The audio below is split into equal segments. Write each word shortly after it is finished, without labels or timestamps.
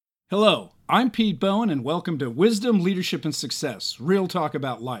Hello, I'm Pete Bowen, and welcome to Wisdom, Leadership, and Success, Real Talk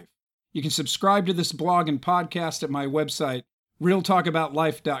About Life. You can subscribe to this blog and podcast at my website,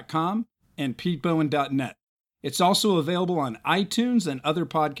 realtalkaboutlife.com and petebowen.net. It's also available on iTunes and other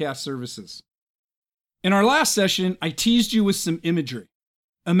podcast services. In our last session, I teased you with some imagery.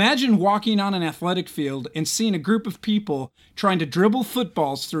 Imagine walking on an athletic field and seeing a group of people trying to dribble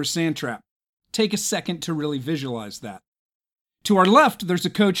footballs through a sand trap. Take a second to really visualize that. To our left, there's a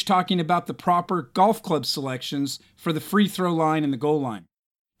coach talking about the proper golf club selections for the free throw line and the goal line.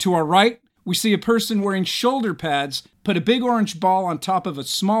 To our right, we see a person wearing shoulder pads put a big orange ball on top of a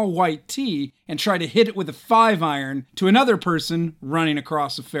small white tee and try to hit it with a 5-iron to another person running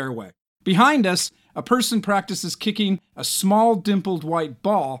across a fairway. Behind us, a person practices kicking a small dimpled white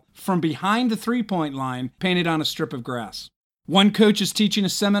ball from behind the three-point line painted on a strip of grass. One coach is teaching a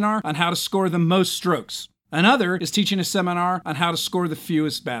seminar on how to score the most strokes. Another is teaching a seminar on how to score the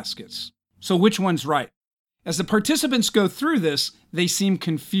fewest baskets. So which one's right? As the participants go through this, they seem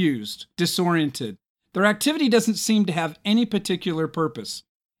confused, disoriented. Their activity doesn't seem to have any particular purpose.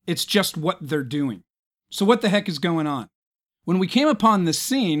 It's just what they're doing. So what the heck is going on? When we came upon this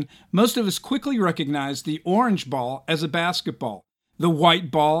scene, most of us quickly recognized the orange ball as a basketball, the white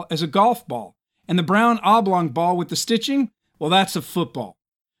ball as a golf ball, and the brown oblong ball with the stitching, well, that's a football.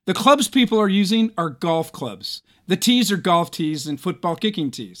 The clubs people are using are golf clubs. The tees are golf tees and football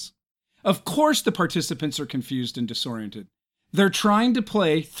kicking tees. Of course the participants are confused and disoriented. They're trying to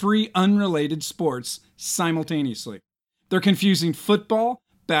play 3 unrelated sports simultaneously. They're confusing football,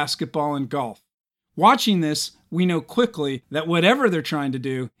 basketball, and golf. Watching this, we know quickly that whatever they're trying to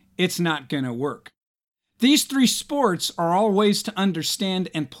do, it's not going to work. These 3 sports are all ways to understand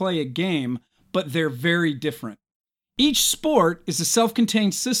and play a game, but they're very different. Each sport is a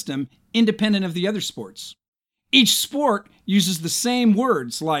self-contained system independent of the other sports. Each sport uses the same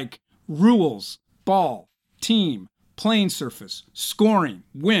words like rules, ball, team, playing surface, scoring,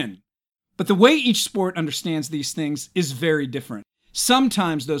 win. But the way each sport understands these things is very different.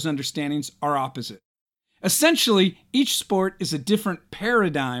 Sometimes those understandings are opposite. Essentially, each sport is a different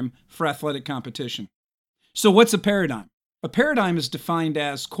paradigm for athletic competition. So what's a paradigm? A paradigm is defined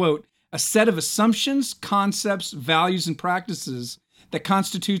as, quote, a set of assumptions, concepts, values, and practices that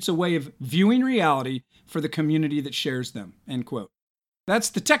constitutes a way of viewing reality for the community that shares them, end quote. That's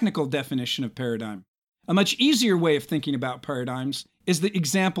the technical definition of paradigm. A much easier way of thinking about paradigms is the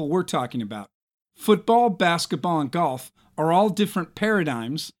example we're talking about. Football, basketball, and golf are all different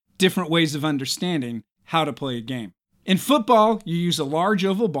paradigms, different ways of understanding how to play a game. In football, you use a large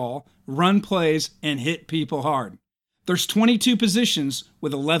oval ball, run plays, and hit people hard. There's 22 positions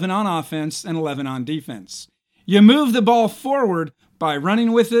with 11 on offense and 11 on defense. You move the ball forward by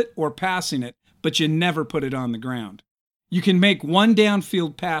running with it or passing it, but you never put it on the ground. You can make 1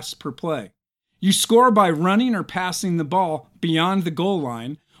 downfield pass per play. You score by running or passing the ball beyond the goal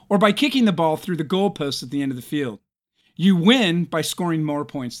line or by kicking the ball through the goalpost at the end of the field. You win by scoring more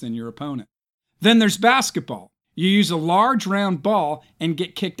points than your opponent. Then there's basketball. You use a large round ball and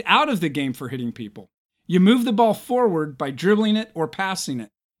get kicked out of the game for hitting people. You move the ball forward by dribbling it or passing it.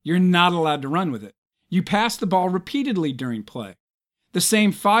 You're not allowed to run with it. You pass the ball repeatedly during play. The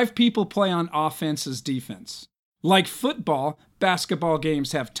same 5 people play on offense as defense. Like football, basketball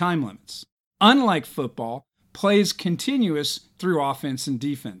games have time limits. Unlike football, play is continuous through offense and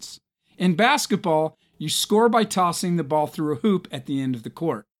defense. In basketball, you score by tossing the ball through a hoop at the end of the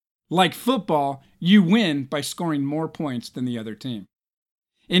court. Like football, you win by scoring more points than the other team.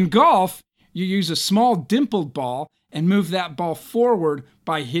 In golf, you use a small dimpled ball and move that ball forward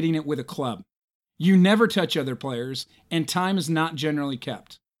by hitting it with a club. You never touch other players, and time is not generally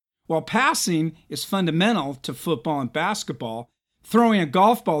kept. While passing is fundamental to football and basketball, throwing a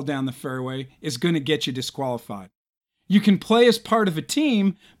golf ball down the fairway is going to get you disqualified. You can play as part of a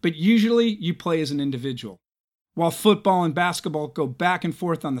team, but usually you play as an individual. While football and basketball go back and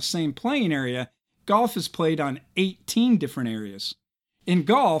forth on the same playing area, golf is played on 18 different areas. In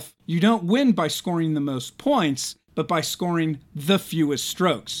golf, you don't win by scoring the most points, but by scoring the fewest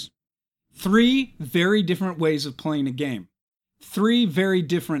strokes. 3 very different ways of playing a game. 3 very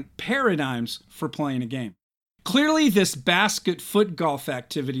different paradigms for playing a game. Clearly, this basket foot golf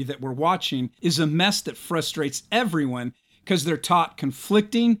activity that we're watching is a mess that frustrates everyone because they're taught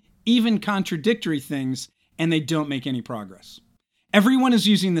conflicting, even contradictory things, and they don't make any progress. Everyone is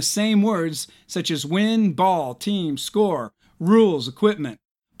using the same words such as win, ball, team, score, rules, equipment,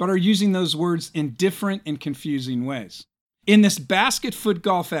 but are using those words in different and confusing ways. In this basket foot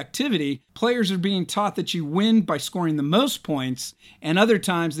golf activity, players are being taught that you win by scoring the most points, and other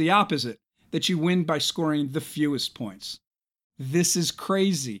times the opposite, that you win by scoring the fewest points. This is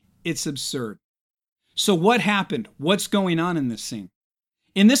crazy. It's absurd. So what happened? What's going on in this scene?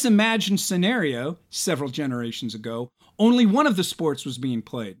 In this imagined scenario, several generations ago, only one of the sports was being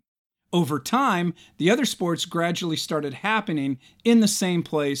played. Over time, the other sports gradually started happening in the same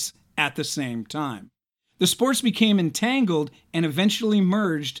place at the same time. The sports became entangled and eventually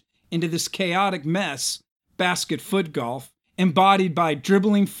merged into this chaotic mess, basket foot golf, embodied by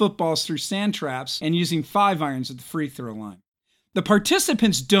dribbling footballs through sand traps and using 5-irons at the free throw line. The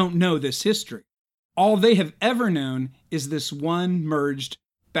participants don't know this history. All they have ever known is this one merged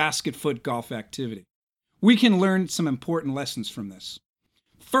basket foot golf activity. We can learn some important lessons from this.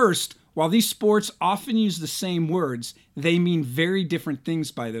 First, while these sports often use the same words, they mean very different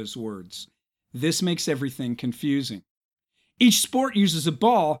things by those words. This makes everything confusing. Each sport uses a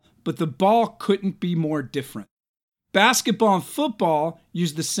ball, but the ball couldn't be more different. Basketball and football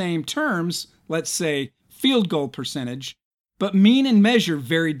use the same terms, let's say field goal percentage, but mean and measure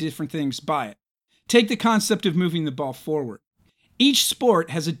very different things by it. Take the concept of moving the ball forward. Each sport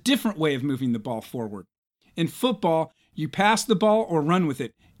has a different way of moving the ball forward. In football, you pass the ball or run with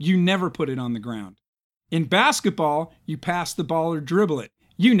it. You never put it on the ground. In basketball, you pass the ball or dribble it.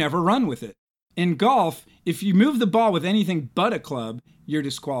 You never run with it. In golf, if you move the ball with anything but a club, you're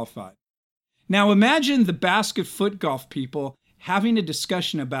disqualified. Now imagine the basket foot golf people having a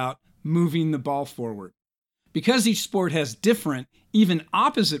discussion about moving the ball forward. Because each sport has different, even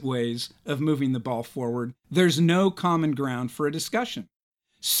opposite ways of moving the ball forward, there's no common ground for a discussion.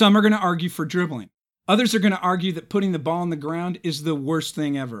 Some are going to argue for dribbling. Others are going to argue that putting the ball on the ground is the worst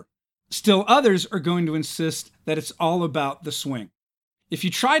thing ever. Still others are going to insist that it's all about the swing. If you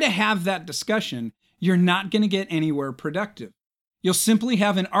try to have that discussion, you're not going to get anywhere productive. You'll simply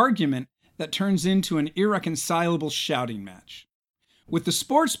have an argument that turns into an irreconcilable shouting match. With the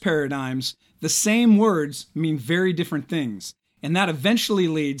sports paradigms, the same words mean very different things, and that eventually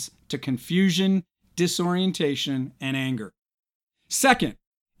leads to confusion, disorientation, and anger. Second,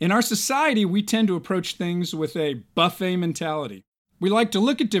 in our society, we tend to approach things with a buffet mentality. We like to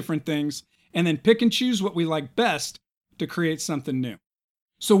look at different things and then pick and choose what we like best to create something new.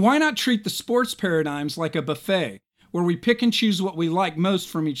 So why not treat the sports paradigms like a buffet, where we pick and choose what we like most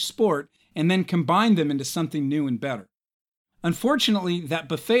from each sport and then combine them into something new and better? Unfortunately, that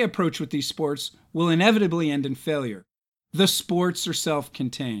buffet approach with these sports will inevitably end in failure. The sports are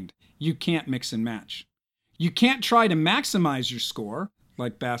self-contained. You can't mix and match. You can't try to maximize your score,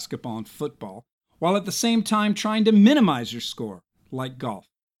 like basketball and football, while at the same time trying to minimize your score, like golf.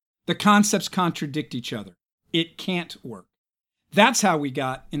 The concepts contradict each other. It can't work. That's how we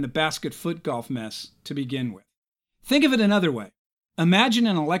got in the basket foot golf mess to begin with. Think of it another way. Imagine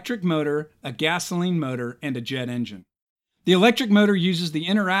an electric motor, a gasoline motor, and a jet engine. The electric motor uses the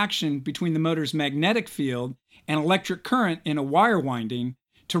interaction between the motor's magnetic field and electric current in a wire winding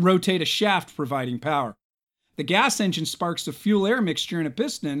to rotate a shaft providing power. The gas engine sparks a fuel-air mixture in a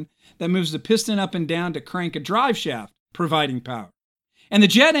piston that moves the piston up and down to crank a drive shaft, providing power. And the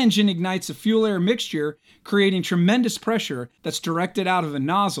jet engine ignites a fuel-air mixture, creating tremendous pressure that's directed out of a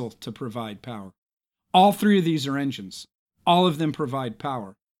nozzle to provide power. All three of these are engines. All of them provide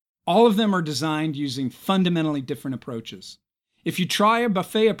power. All of them are designed using fundamentally different approaches. If you try a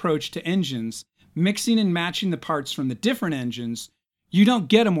buffet approach to engines, mixing and matching the parts from the different engines, you don't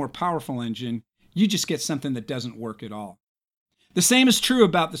get a more powerful engine, you just get something that doesn't work at all. The same is true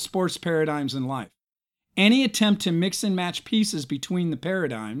about the sports paradigms in life. Any attempt to mix and match pieces between the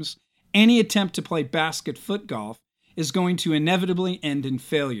paradigms, any attempt to play basket foot golf, is going to inevitably end in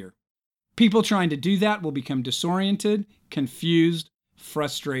failure. People trying to do that will become disoriented, confused,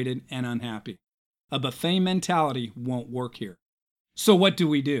 frustrated, and unhappy. A buffet mentality won't work here. So what do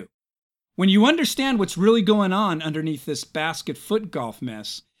we do? When you understand what's really going on underneath this basket foot golf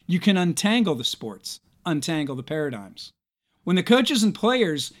mess, you can untangle the sports, untangle the paradigms. When the coaches and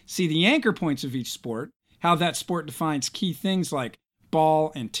players see the anchor points of each sport, how that sport defines key things like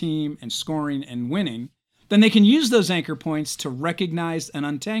ball and team and scoring and winning, then they can use those anchor points to recognize and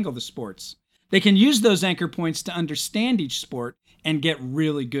untangle the sports. They can use those anchor points to understand each sport and get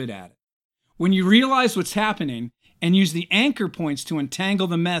really good at it. When you realize what's happening and use the anchor points to untangle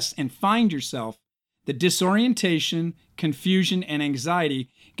the mess and find yourself, the disorientation, confusion, and anxiety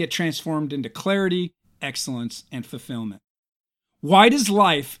get transformed into clarity, excellence, and fulfillment. Why does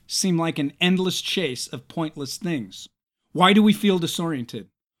life seem like an endless chase of pointless things? Why do we feel disoriented?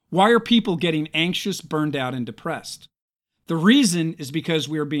 Why are people getting anxious, burned out, and depressed? The reason is because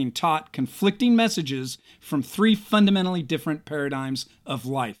we are being taught conflicting messages from three fundamentally different paradigms of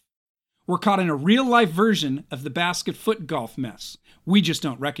life. We're caught in a real-life version of the basket foot golf mess. We just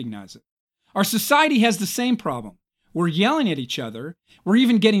don't recognize it. Our society has the same problem. We're yelling at each other. We're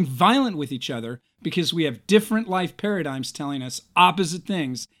even getting violent with each other because we have different life paradigms telling us opposite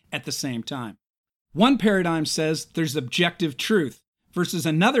things at the same time. One paradigm says there's objective truth versus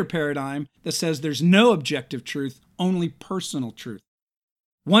another paradigm that says there's no objective truth, only personal truth.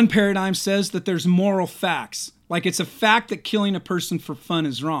 One paradigm says that there's moral facts, like it's a fact that killing a person for fun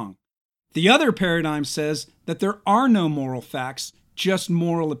is wrong. The other paradigm says that there are no moral facts, just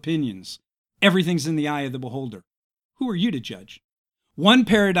moral opinions. Everything's in the eye of the beholder. Who are you to judge? One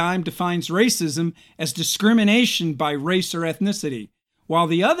paradigm defines racism as discrimination by race or ethnicity, while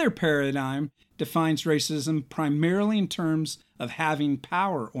the other paradigm defines racism primarily in terms of having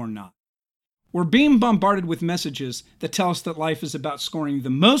power or not. We're being bombarded with messages that tell us that life is about scoring the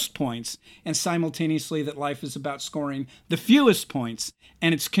most points and simultaneously that life is about scoring the fewest points.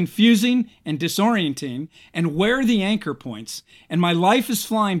 And it's confusing and disorienting. And where are the anchor points? And my life is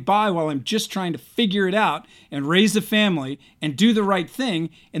flying by while I'm just trying to figure it out and raise a family and do the right thing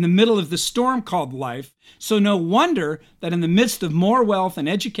in the middle of the storm called life. So no wonder that in the midst of more wealth and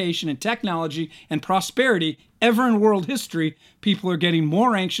education and technology and prosperity ever in world history, people are getting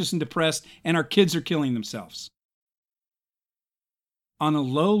more anxious and depressed, and our kids are killing themselves. On a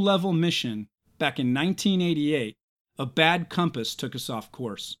low-level mission back in 1988, a bad compass took us off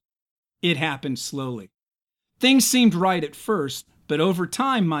course. It happened slowly. Things seemed right at first, but over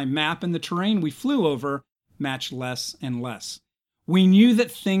time, my map and the terrain we flew over matched less and less. We knew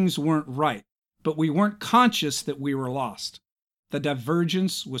that things weren't right, but we weren't conscious that we were lost. The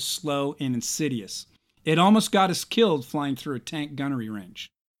divergence was slow and insidious. It almost got us killed flying through a tank gunnery range.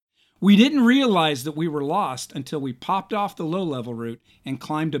 We didn't realize that we were lost until we popped off the low-level route and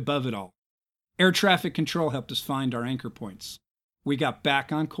climbed above it all. Air traffic control helped us find our anchor points. We got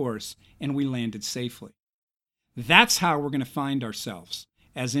back on course and we landed safely. That's how we're going to find ourselves,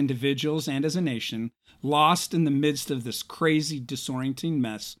 as individuals and as a nation, lost in the midst of this crazy, disorienting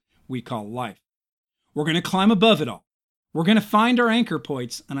mess we call life. We're going to climb above it all. We're going to find our anchor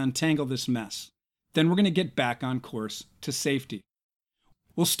points and untangle this mess. Then we're going to get back on course to safety.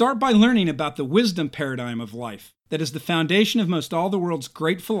 We'll start by learning about the wisdom paradigm of life that is the foundation of most all the world's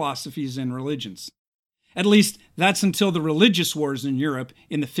great philosophies and religions. At least, that's until the religious wars in Europe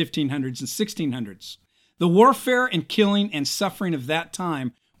in the 1500s and 1600s. The warfare and killing and suffering of that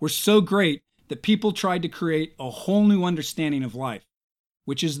time were so great that people tried to create a whole new understanding of life,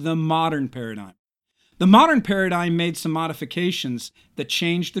 which is the modern paradigm. The modern paradigm made some modifications that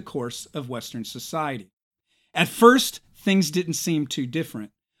changed the course of Western society. At first, things didn't seem too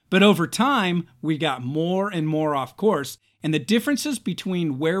different, but over time, we got more and more off course, and the differences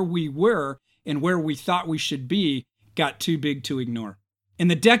between where we were and where we thought we should be got too big to ignore. In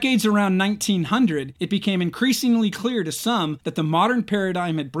the decades around 1900, it became increasingly clear to some that the modern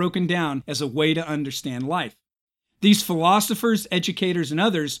paradigm had broken down as a way to understand life. These philosophers, educators, and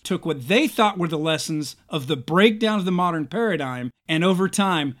others took what they thought were the lessons of the breakdown of the modern paradigm and over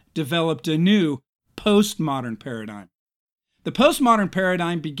time developed a new postmodern paradigm. The postmodern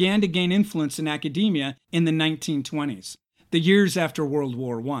paradigm began to gain influence in academia in the 1920s, the years after World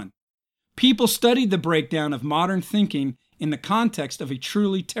War I. People studied the breakdown of modern thinking in the context of a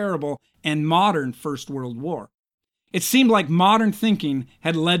truly terrible and modern First World War. It seemed like modern thinking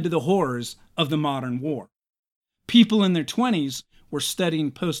had led to the horrors of the modern war. People in their 20s were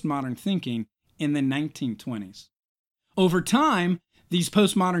studying postmodern thinking in the 1920s. Over time, these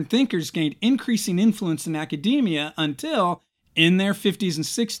postmodern thinkers gained increasing influence in academia until, in their 50s and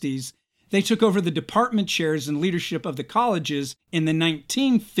 60s, they took over the department chairs and leadership of the colleges in the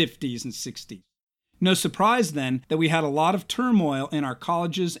 1950s and 60s. No surprise then that we had a lot of turmoil in our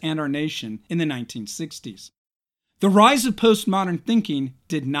colleges and our nation in the 1960s. The rise of postmodern thinking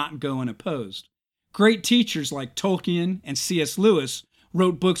did not go unopposed. Great teachers like Tolkien and C.S. Lewis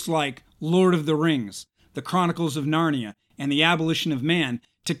wrote books like Lord of the Rings, The Chronicles of Narnia, and The Abolition of Man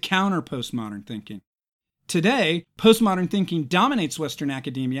to counter postmodern thinking. Today, postmodern thinking dominates Western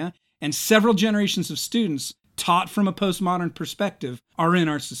academia, and several generations of students taught from a postmodern perspective are in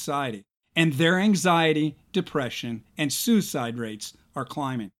our society, and their anxiety, depression, and suicide rates are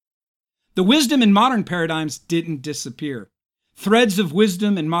climbing. The wisdom in modern paradigms didn't disappear. Threads of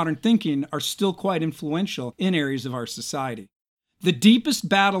wisdom and modern thinking are still quite influential in areas of our society. The deepest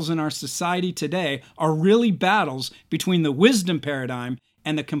battles in our society today are really battles between the wisdom paradigm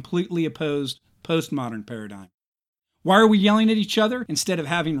and the completely opposed postmodern paradigm. Why are we yelling at each other instead of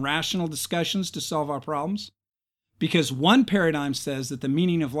having rational discussions to solve our problems? Because one paradigm says that the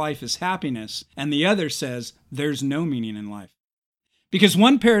meaning of life is happiness, and the other says there's no meaning in life. Because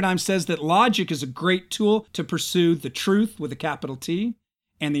one paradigm says that logic is a great tool to pursue the truth with a capital T,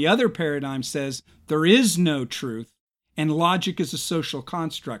 and the other paradigm says there is no truth, and logic is a social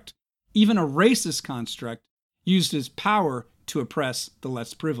construct, even a racist construct, used as power to oppress the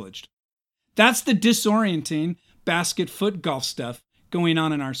less privileged. That's the disorienting basket-foot golf stuff going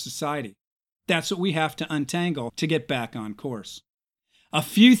on in our society. That's what we have to untangle to get back on course. A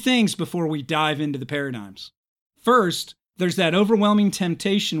few things before we dive into the paradigms. First, there's that overwhelming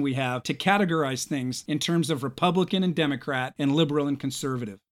temptation we have to categorize things in terms of Republican and Democrat and liberal and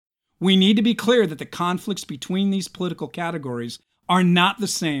conservative. We need to be clear that the conflicts between these political categories are not the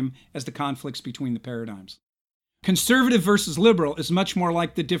same as the conflicts between the paradigms. Conservative versus liberal is much more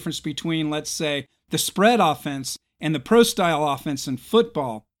like the difference between, let's say, the spread offense and the pro-style offense in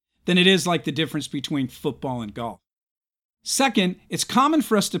football than it is like the difference between football and golf. Second, it's common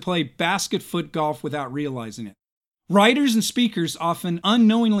for us to play basket-foot golf without realizing it. Writers and speakers often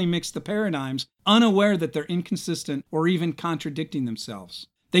unknowingly mix the paradigms, unaware that they're inconsistent or even contradicting themselves.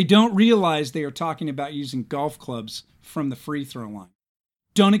 They don't realize they are talking about using golf clubs from the free throw line.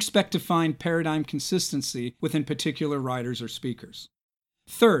 Don't expect to find paradigm consistency within particular writers or speakers.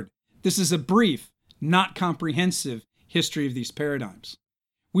 Third, this is a brief, not comprehensive history of these paradigms.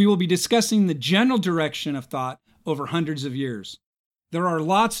 We will be discussing the general direction of thought over hundreds of years. There are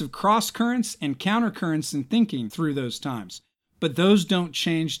lots of cross-currents and counter-currents in thinking through those times, but those don't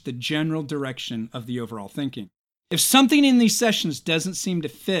change the general direction of the overall thinking. If something in these sessions doesn't seem to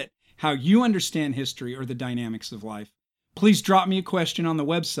fit how you understand history or the dynamics of life, please drop me a question on the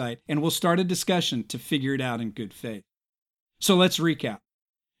website and we'll start a discussion to figure it out in good faith. So let's recap.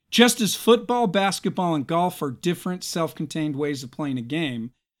 Just as football, basketball, and golf are different self-contained ways of playing a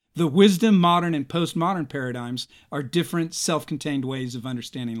game, the wisdom, modern, and postmodern paradigms are different self-contained ways of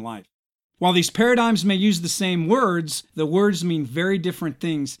understanding life. While these paradigms may use the same words, the words mean very different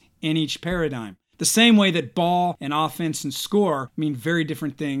things in each paradigm. The same way that ball and offense and score mean very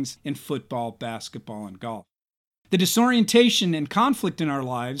different things in football, basketball, and golf. The disorientation and conflict in our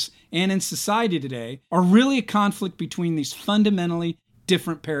lives and in society today are really a conflict between these fundamentally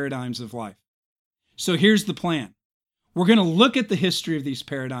different paradigms of life. So here's the plan. We're going to look at the history of these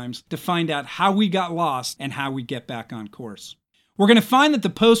paradigms to find out how we got lost and how we get back on course. We're going to find that the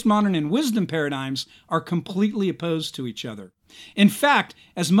postmodern and wisdom paradigms are completely opposed to each other. In fact,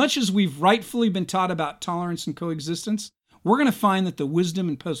 as much as we've rightfully been taught about tolerance and coexistence, we're going to find that the wisdom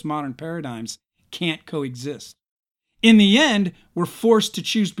and postmodern paradigms can't coexist. In the end, we're forced to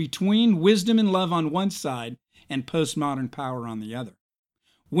choose between wisdom and love on one side and postmodern power on the other.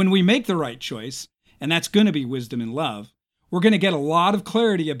 When we make the right choice, and that's going to be wisdom and love, we're going to get a lot of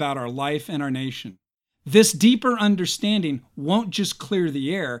clarity about our life and our nation. This deeper understanding won't just clear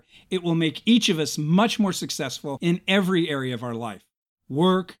the air, it will make each of us much more successful in every area of our life: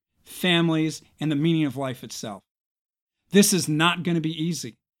 work, families, and the meaning of life itself. This is not going to be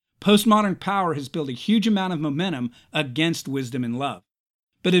easy. Postmodern power has built a huge amount of momentum against wisdom and love.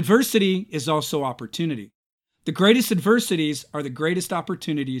 But adversity is also opportunity. The greatest adversities are the greatest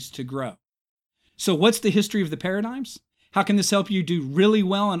opportunities to grow. So what's the history of the paradigms? How can this help you do really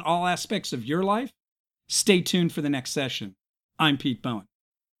well in all aspects of your life? Stay tuned for the next session. I'm Pete Bowen.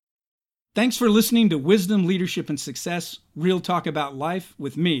 Thanks for listening to Wisdom, Leadership, and Success, Real Talk About Life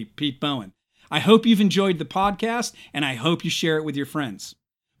with me, Pete Bowen. I hope you've enjoyed the podcast, and I hope you share it with your friends.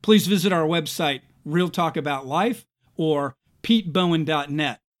 Please visit our website, Real Talk About Life, or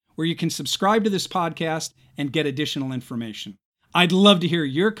petebowen.net, where you can subscribe to this podcast and get additional information. I'd love to hear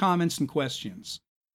your comments and questions.